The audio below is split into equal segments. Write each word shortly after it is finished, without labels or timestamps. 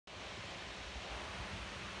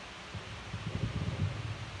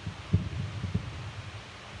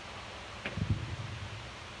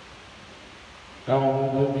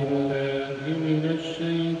أعوذ بالله من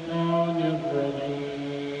الشيطان الرجيم.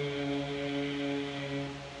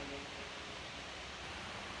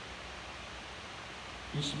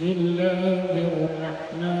 بسم الله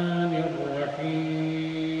الرحمن الرحيم.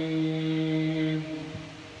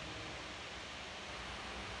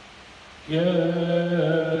 يا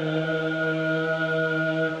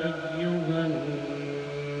أيها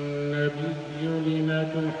النبي لم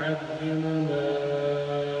تحرم ما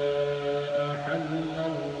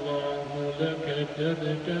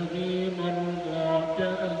تبتغي مرضات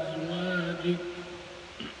أزواجك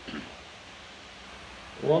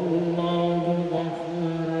والله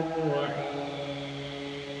غفور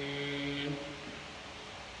رحيم.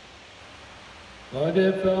 قد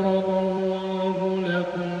فرض الله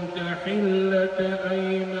لكم تحلة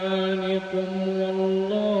أيمانكم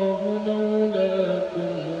والله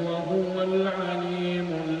مولاكم وهو العليم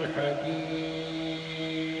الحكيم.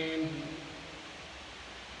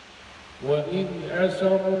 وإذ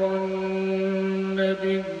أسر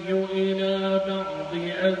النبي إلى بعض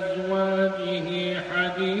أزواجه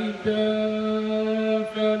حديثا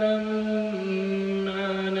فلما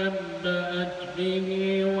نبأت به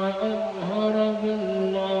وأظهره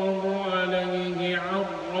الله عليه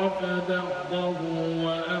عرف بعضه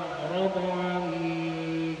وأعرض عن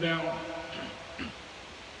بعض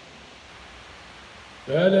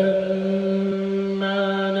فلما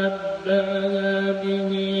نبأها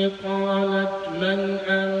به قالت من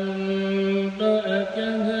أنبأك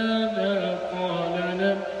هذا؟ قال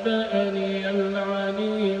نبأني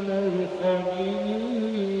العليم الخبير.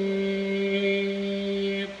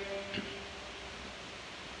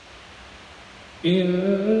 إن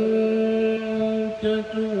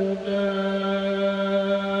تتوبا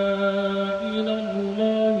إلى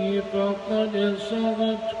الله فقد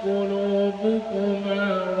صغت قلوبكما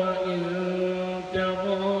وإن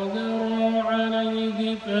تظاهرا عليه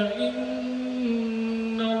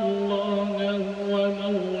فإن الله هو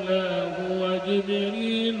مولاه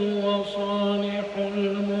وجبريل وصالح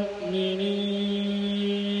المؤمنين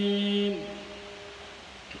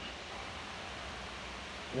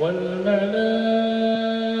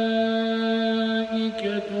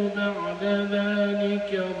والملائكة بعد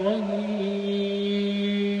ذلك ظهير.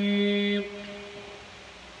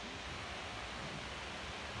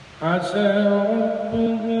 عسى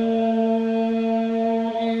ربه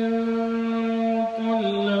إن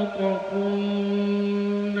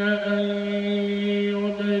طلقكن أن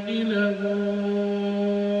يبدله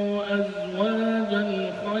أزواجا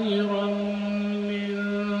خيرا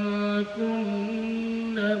منكن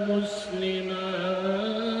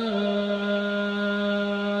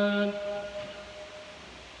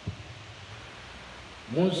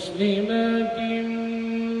مسلمات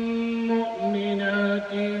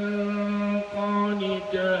مؤمنات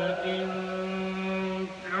قانتات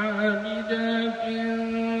عابدات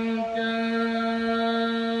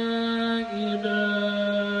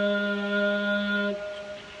تائبات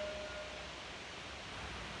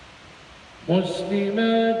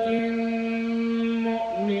مسلمات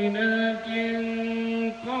مؤمنات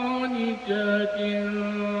قانتات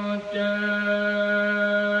تائبات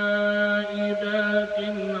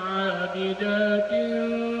عابدات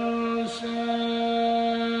سائحات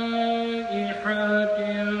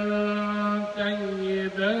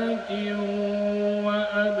طيبات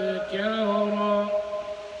وأبكارا.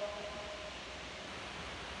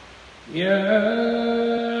 يا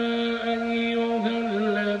أيها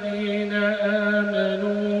الذين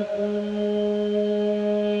آمنوا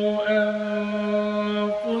قوا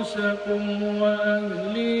أنفسكم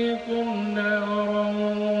وأهليكم نارا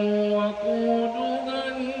وقودها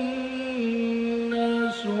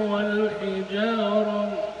الناس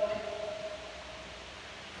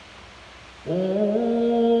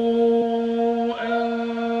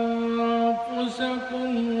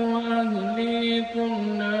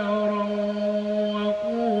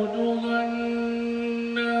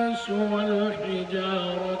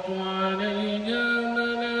والحجارة عليها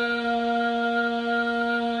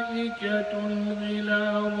ملائكة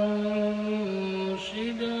غلاظ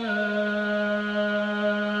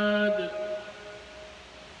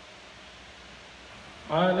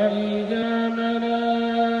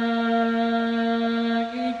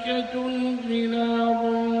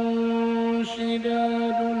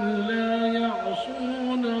شداد لا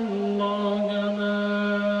يعصون الله ما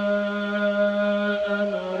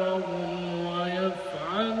أمرهم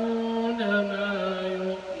ويفعلون ما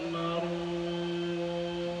يؤمرون.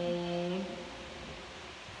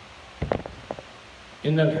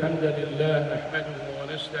 إن الحمد لله نحمده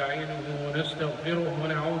ونستعينه ونستغفره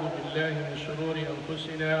ونعوذ بالله من شرور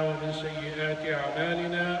أنفسنا ومن سيئات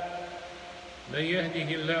أعمالنا. من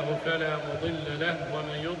يهده الله فلا مضل له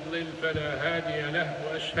ومن يضلل فلا هادي له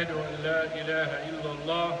وأشهد أن لا إله إلا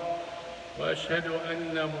الله وأشهد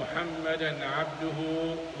أن محمدا عبده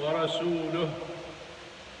ورسوله.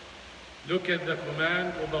 Look at the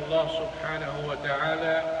command of Allah subhanahu wa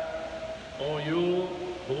ta'ala, O you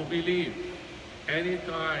who believe.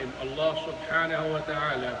 Anytime Allah subhanahu wa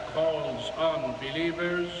ta'ala calls on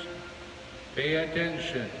believers, pay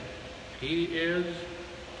attention. He is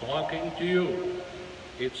talking to you.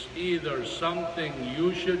 It's either something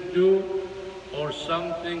you should do or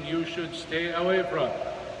something you should stay away from.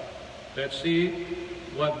 Let's see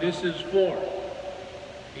what this is for.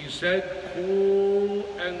 He said, "Qu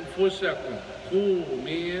anfusakum." Qu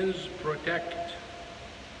means protect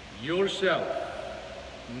yourself.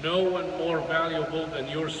 No one more valuable than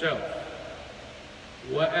yourself.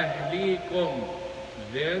 Wa ahlikum.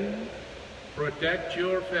 Then protect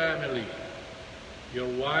your family, your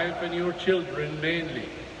wife and your children mainly.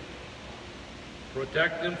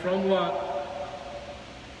 Protect them from what?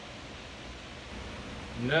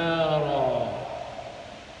 Nara,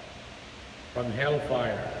 from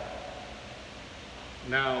hellfire.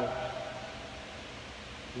 Now,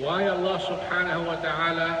 why Allah subhanahu wa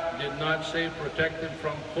ta'ala did not say protect them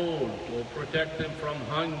from cold, or protect them from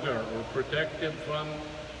hunger, or protect them from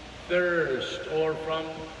thirst, or from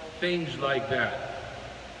things like that?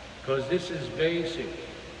 Because this is basic.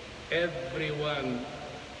 Everyone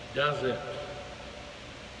does it.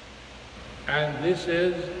 And this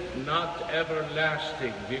is not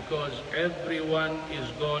everlasting, because everyone is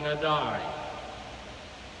gonna die.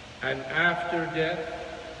 And after death,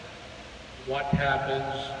 what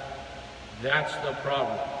happens? That's the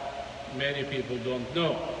problem. Many people don't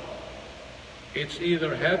know. It's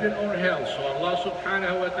either heaven or hell. So Allah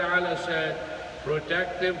subhanahu wa ta'ala said,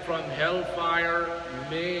 protect them from hellfire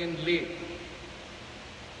mainly.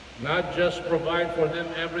 Not just provide for them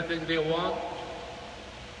everything they want,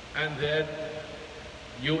 and then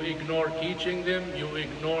you ignore teaching them, you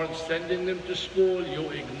ignore sending them to school,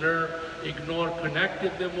 you ignore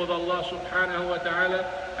connecting them with Allah subhanahu wa ta'ala,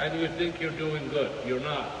 and you think you're doing good. You're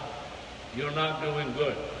not. You're not doing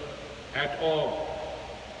good at all.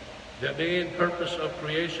 The main purpose of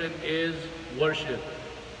creation is worship.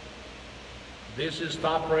 This is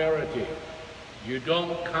top priority. You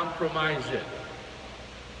don't compromise it.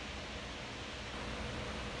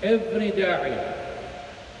 Every da'iyah,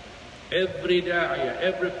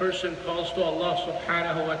 every person calls to Allah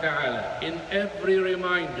subhanahu wa ta'ala. In every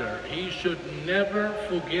reminder, he should never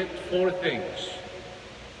forget four things.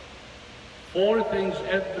 Four things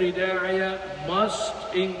every da'iyah must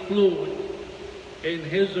include in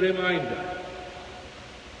his reminder.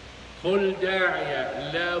 كل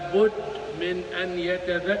داعية لابد من أن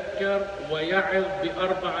يتذكر ويعظ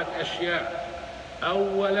بأربعة أشياء.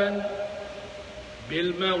 أولاً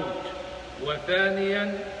بالموت،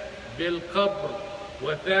 وثانياً بالقبر،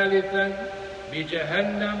 وثالثاً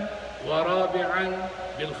بجهنم، ورابعاً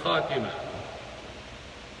بالخاتمة.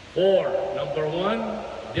 Four. Number one,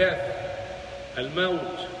 death,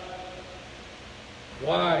 الموت.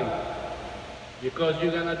 Why? Because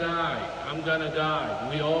you're gonna die. I'm gonna die.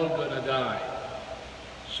 We all gonna die.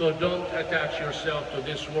 So don't attach yourself to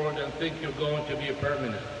this world and think you're going to be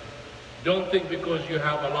permanent. Don't think because you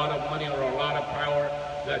have a lot of money or a lot of power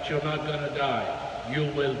that you're not gonna die. You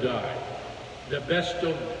will die. The best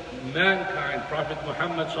of mankind, Prophet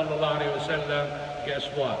Muhammad sallallahu alaihi wasallam, guess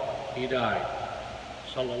what? He died.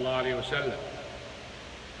 Sallallahu alaihi wasallam.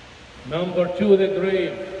 Number two, the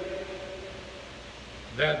grave.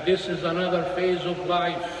 That this is another phase of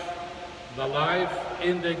life, the life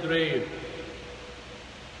in the grave.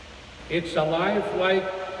 It's a life like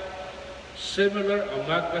similar, I'm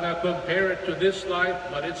not going to compare it to this life,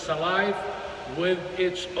 but it's a life with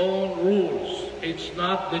its own rules. It's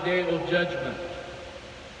not the day of judgment.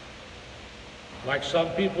 Like some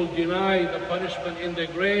people deny the punishment in the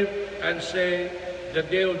grave and say the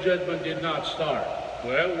day of judgment did not start.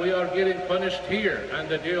 Well, we are getting punished here, and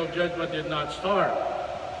the day of judgment did not start.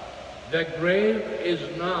 The grave is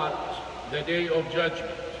not the day of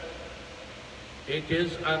judgment. It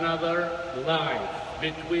is another life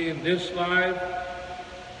between this life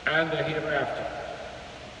and the hereafter.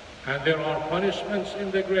 And there are punishments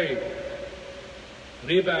in the grave.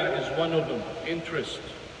 Riba is one of them, interest.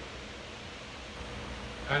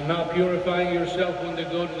 And not purifying yourself when they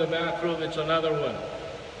go to the bathroom, it's another one.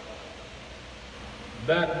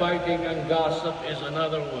 Backbiting and gossip is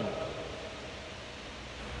another one.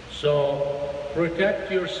 So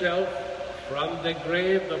protect yourself from the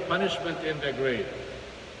grave, the punishment in the grave.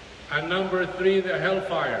 And number three, the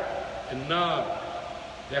hellfire,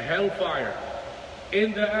 the hellfire.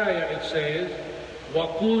 In the ayah it says,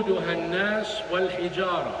 وَقُودُهَا النَّاسُ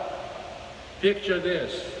وَالْحِجَارَةُ. Picture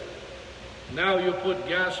this. Now you put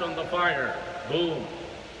gas on the fire. Boom.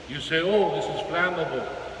 You say, oh, this is flammable.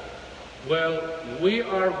 Well, we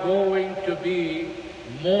are going to be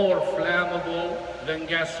more flammable than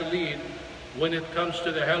gasoline when it comes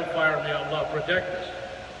to the hellfire. May Allah protect us.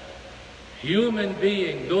 Human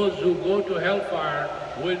being, those who go to hellfire,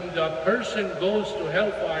 when the person goes to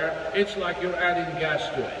hellfire, it's like you're adding gas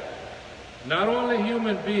to it. Not only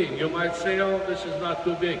human being, you might say, oh, this is not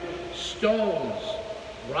too big. Stones,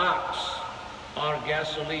 rocks are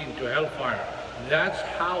gasoline to hellfire. That's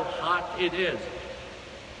how hot it is.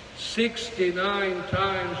 69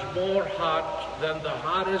 times more hot than the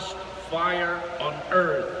hottest fire on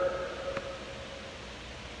earth.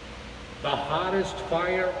 The hottest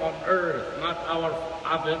fire on earth, not our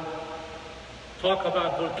oven. Talk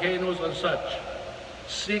about volcanoes and such.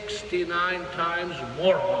 69 times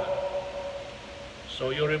more hot.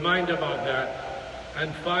 So you remind about that.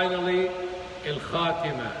 And finally,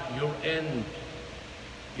 al-khatima, your end.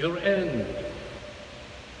 Your end.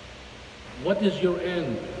 What is your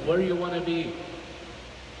end? Where you want to be?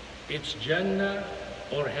 It's Jannah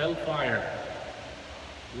or hellfire.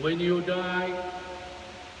 When you die,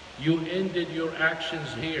 you ended your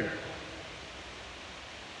actions here.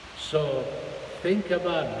 So think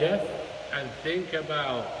about death and think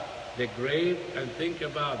about the grave and think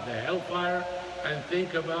about the hellfire and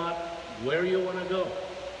think about where you want to go.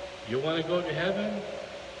 You want to go to heaven?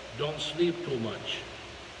 Don't sleep too much.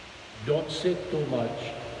 Don't sit too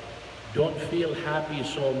much. Don't feel happy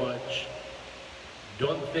so much.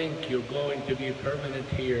 Don't think you're going to be permanent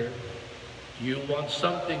here. You want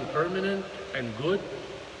something permanent and good?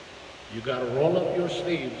 You got to roll up your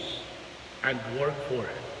sleeves and work for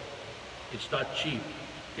it. It's not cheap.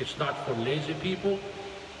 It's not for lazy people,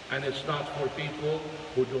 and it's not for people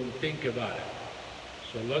who don't think about it.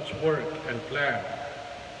 So let's work and plan.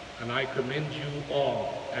 And I commend you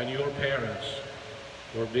all and your parents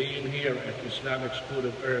for being here at Islamic School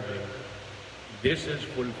of Irving. This is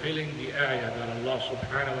fulfilling the ayah that Allah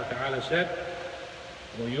subhanahu wa ta'ala said,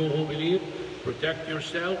 for you who believe, protect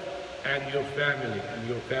yourself and your family. And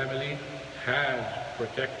your family has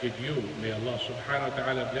protected you. May Allah subhanahu wa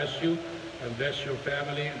ta'ala bless you and bless your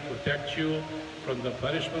family and protect you from the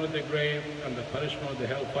punishment of the grave and the punishment of the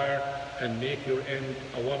hellfire, and make your end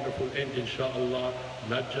a wonderful end, inshallah,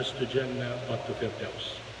 not just to Jannah, but to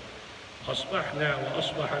Firdaus. أصبحنا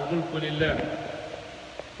وأصبح الملك لله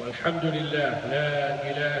والحمد لله لا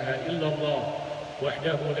إله إلا الله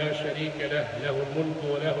وحده لا شريك له له الملك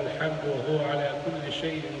وله الحمد وهو على كل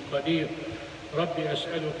شيء قدير. رب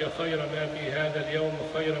أسألك خير ما في هذا اليوم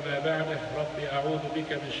وخير ما بعده. رب أعوذ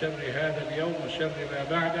بك من شر هذا اليوم وشر ما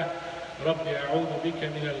بعده. رب أعوذ بك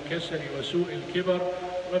من الكسل وسوء الكبر.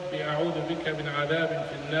 رب أعوذ بك من عذاب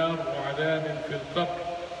في النار وعذاب في القبر.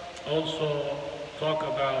 Also talk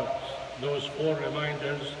about those 4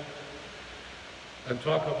 reminders and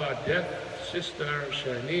talk about death. Sister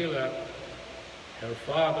Shanila, her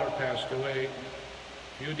father passed away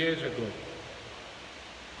a few days ago.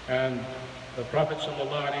 And the Prophet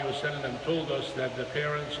ﷺ told us that the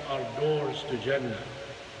parents are doors to Jannah.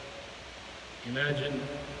 Imagine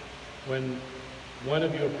when one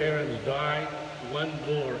of your parents died, one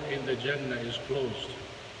door in the Jannah is closed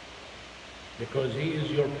because he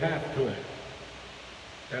is your path to it.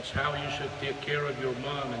 That's how you should take care of your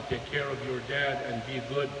mom and take care of your dad and be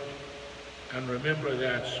good. And remember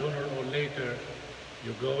that sooner or later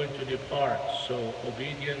you're going to depart. So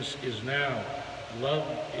obedience is now, love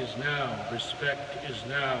is now, respect is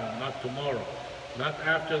now, not tomorrow. Not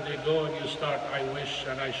after they go and you start, I wish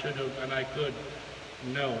and I should have and I could.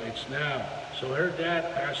 No, it's now. So her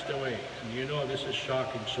dad passed away, and you know this is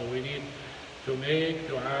shocking. So we need to make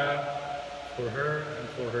dua for her and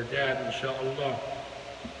for her dad, inshallah.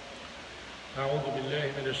 أعوذ بالله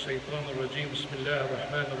من الشيطان الرجيم. بسم الله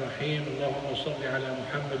الرحمن الرحيم. اللهم صل على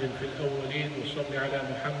محمد في الأولين وصل على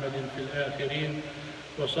محمد في الآخرين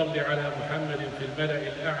وصل على محمد في الملأ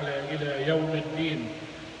الأعلى إلى يوم الدين.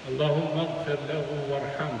 اللهم اغفر له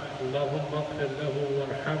وارحمه. اللهم اغفر له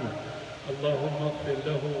وارحمه. اللهم اغفر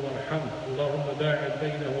له وارحمه. اللهم باعد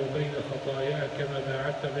بينه وبين خطاياه كما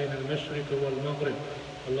باعدت بين المشرق والمغرب.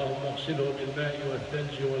 اللهم اغسله بالماء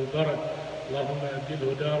والثلج والبرد. اللهم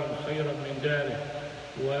أبدله دارا خيرا من داره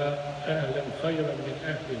وأهلا خيرا من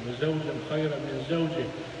أهله وزوجا خيرا من زوجه.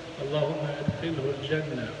 اللهم أدخله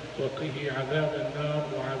الجنة وقه عذاب النار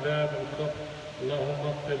وعذاب القبر. اللهم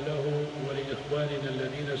اغفر له ولإخواننا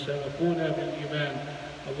الذين سبقونا بالإيمان.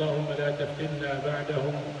 اللهم لا تفتنا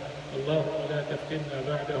بعدهم. اللهم لا تفتنا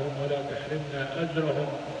بعدهم ولا تحرمنا أجرهم.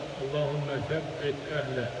 اللهم ثبت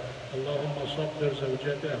أهله. اللهم صبر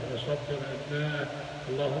زوجته وصبر أبنائه.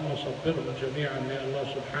 اللهم صبرهم جميعا. May Allah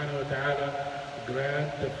subhanahu wa ta'ala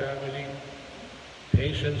grant the family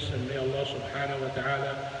patience, and may Allah subhanahu wa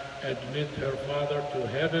ta'ala admit her father to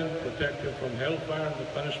heaven, protect him from hellfire and the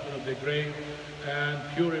punishment of the grave, and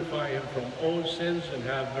purify him from all sins and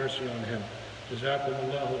have mercy on him. جزاكم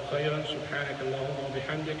الله خيرا. سبحانك اللهم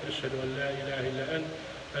وبحمدك أشهد أن لا إله إلا أنت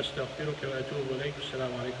أستغفرك وأتوب إليك.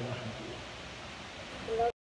 السلام عليكم ورحمة الله.